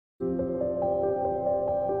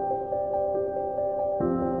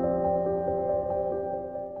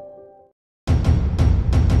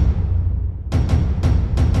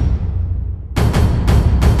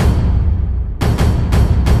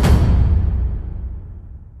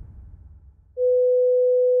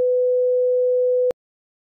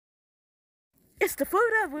It's the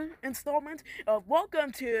third ever installment of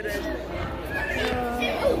Welcome to the...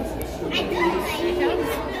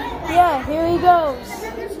 Yeah, here he goes.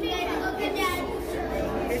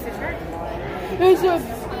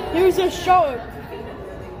 Here's a shark.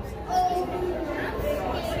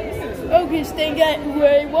 Okay,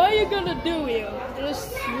 Stingray, what are you gonna do here?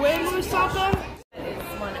 Just swim or something?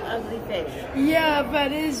 It's one ugly fish. Yeah,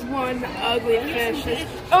 that is one ugly fish.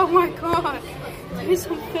 Oh my god! There's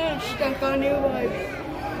some fish stuck on your leg.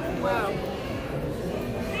 Wow.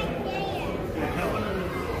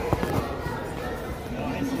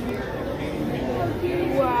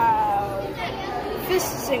 Wow. This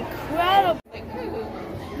is incredible.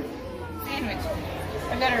 Sandwich.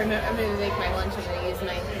 I gotta remember, I'm gonna make my lunch. I'm gonna use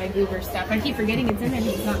my goober stuff. I keep forgetting it's in there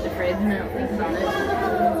because it's not in the fridge and I don't think about it.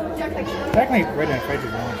 Technically, right in the fridge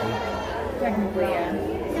is wrong. Technically, yeah.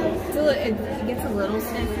 It gets a little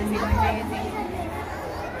stiff as you go, I think.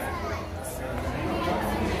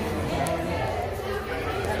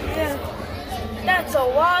 Yeah. That's a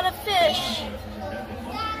lot of fish.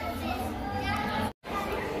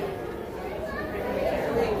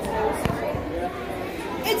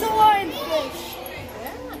 It's a lionfish.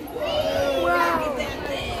 Wow.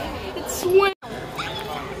 It's swimming.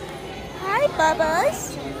 Hi,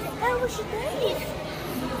 Bubba's. How was your day?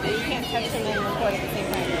 You can't touch them and record at the same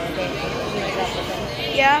time, okay?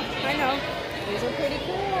 Yeah, I know. These are pretty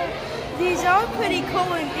cool. These are pretty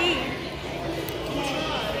cool indeed.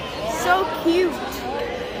 So cute.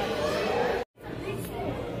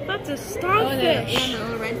 That's a starfish. Oh, the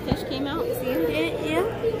little red fish came out. See him?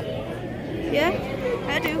 Yeah,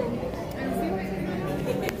 I do. Oh,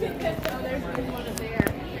 there's one there.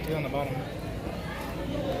 Two on the bottom.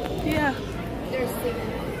 Yeah. They're sleeping.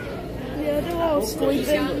 Yeah, they're all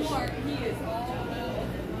sleeping.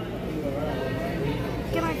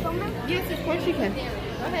 Can I film them? Yes, of course you can. Go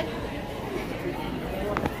ahead.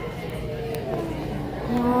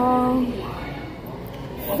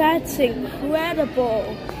 That's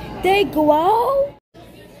incredible. They glow?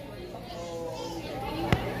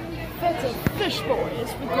 That's a fish,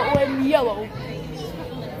 boys. We go in yellow.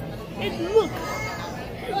 And look,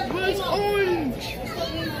 there's orange.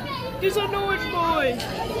 There's an orange boy.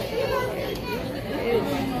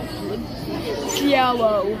 It's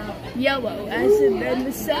yellow. Yellow, as in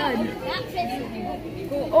the sun.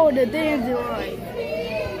 Oh, the dandelion.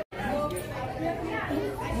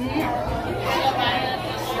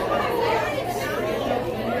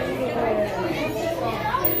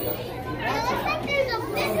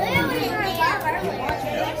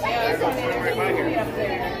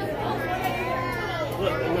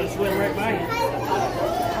 Look, I'm going to swim right by you.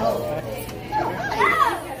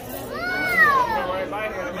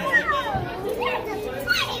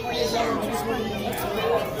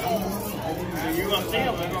 You're going to see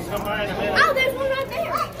them. They're going to come by in a minute. Oh, there's one right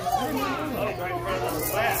there. Oh, right in front of the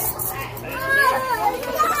glass.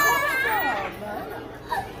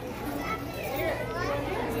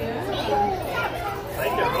 I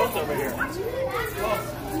think they're both over here.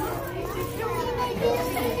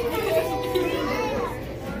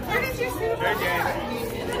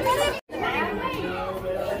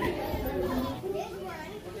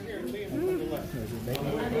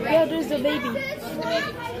 Yeah, there's the baby.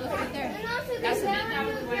 That's one of my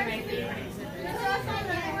favorites.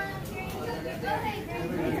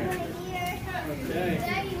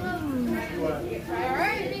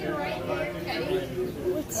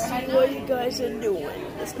 Let's see what you guys are doing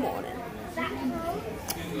this morning.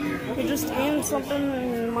 You're just eating something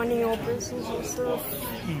and minding your business and stuff.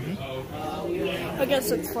 I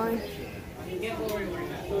guess it's fine.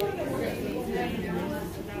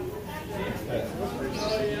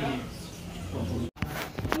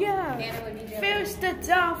 Yeah, there's the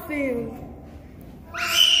dolphin.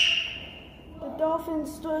 The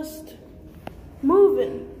dolphin's just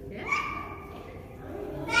moving.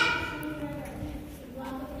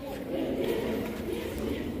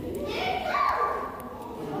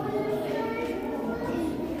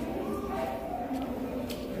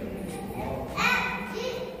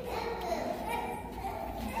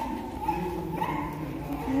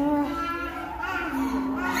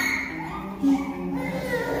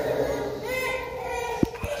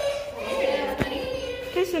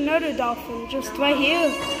 There's another dolphin just right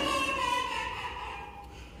here.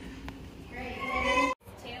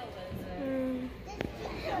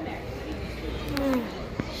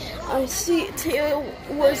 I see Tail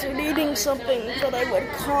was eating something that I would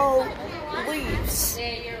call leaves.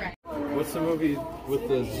 What's the movie with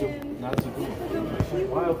the zoo? Not zoo.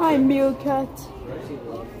 Hi, Meerkat.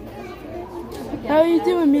 How are you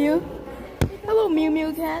doing, Mew? Hello,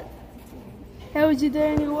 Mew Cat. How was your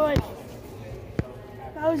day in your life?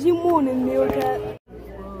 How's your morning, meerkat?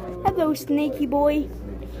 Hello, snaky boy.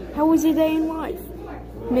 How was your day in life?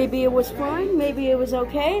 Maybe it was fine, maybe it was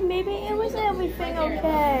okay, maybe it was everything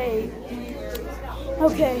okay.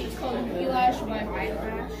 Okay.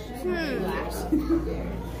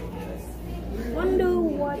 Wonder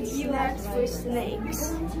what's next for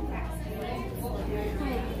snakes.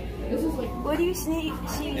 What do you see a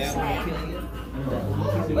snake?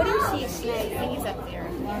 What do you see a snake? He's up there.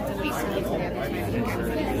 It's a beast of the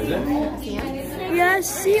Yeah, I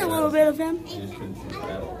see a little bit of him.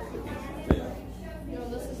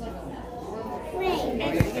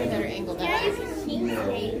 Better angled up.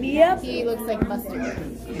 Yep. He looks like mustard.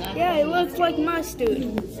 Yeah, he looks like mustard.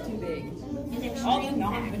 All the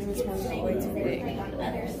not, but it was way too big.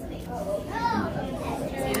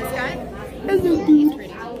 See this guy? Hello. He's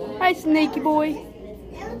pretty. Hi, snaky boy.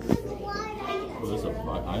 Well, there's a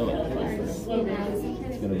island right there.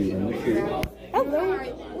 It's gonna be really cool. Hello.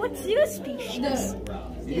 What's your species?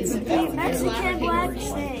 It's a Mexican black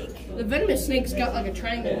snake. The venomous snake's got like a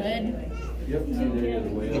triangle head. Yep.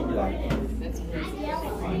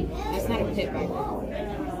 It's not a pit bull.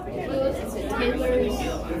 It's a Taylor's.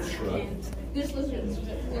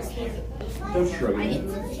 Don't shrug it.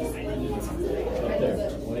 Up there.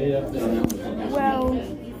 Way up there. Well,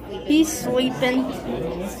 he's sleeping.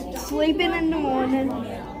 Sleeping in the morning.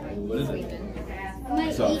 What is it?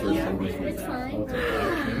 It's our first time this week.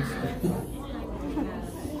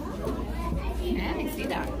 Yeah, I see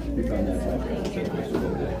that. We found that back there.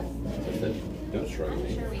 I said, don't shrug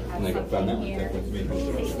me. And I found that one back with me.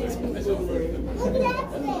 I saw it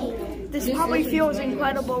first. This probably feels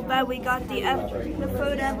incredible that we got the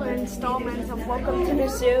third ever installment of Welcome to the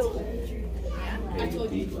Zoo.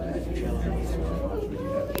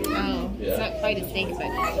 Oh, it's not quite a snake, but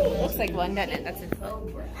it looks like one, doesn't it? That's his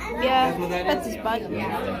foot. Yeah, that's his butt.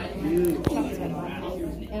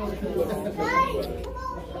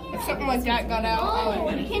 If something like that got out, I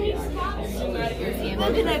would.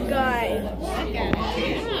 Look at that guy.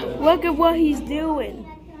 Look at what he's doing.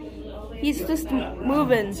 He's just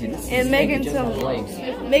moving and making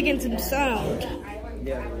some sound.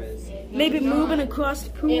 Maybe moving across the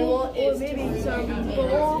pool, or maybe some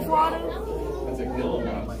bowl of water.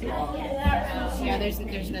 Yeah, there's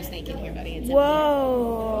no snake in here, buddy. It's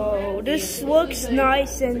Whoa, this looks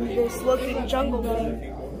nice in this looking jungle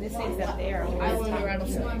thing. this thing's up there.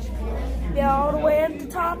 Yeah, all the way at the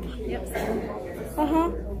top? Yep.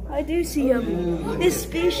 I do see him. This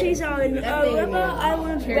species are an river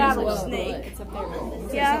island rattlesnake. It's up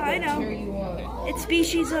there. Yeah, I know. It's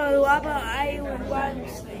species of rubber island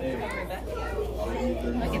rattlesnake.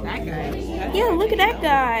 Look at that guy. Yeah, look at that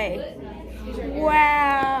guy.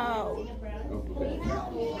 Wow.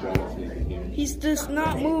 He's just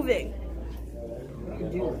not moving.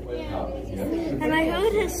 And I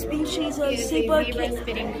heard his species of zebra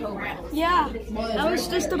spitting cobra. Yeah, I was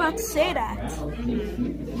just about to say that.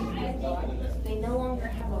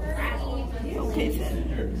 Okay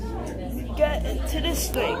then. Get to the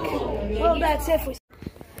snake. Well, that's it for.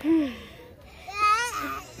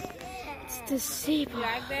 It's the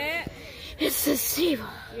zebra. It's the zebra.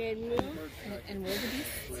 And where the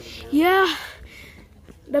beast? Yeah,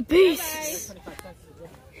 the beasts.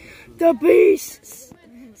 The beasts.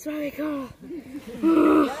 Sorry, go.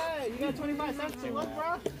 You got 25 cents to look,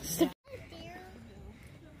 bro?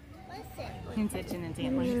 It's itching its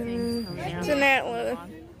antler thing over there. It's an antler.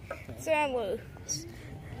 It's antlers.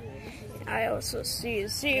 I also see a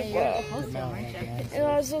zebra. I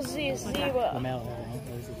also see a zebra.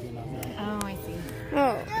 Oh, I see.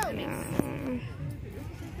 Oh.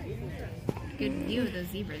 Good view of those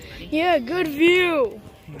zebras, buddy. Yeah, good view.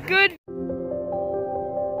 Good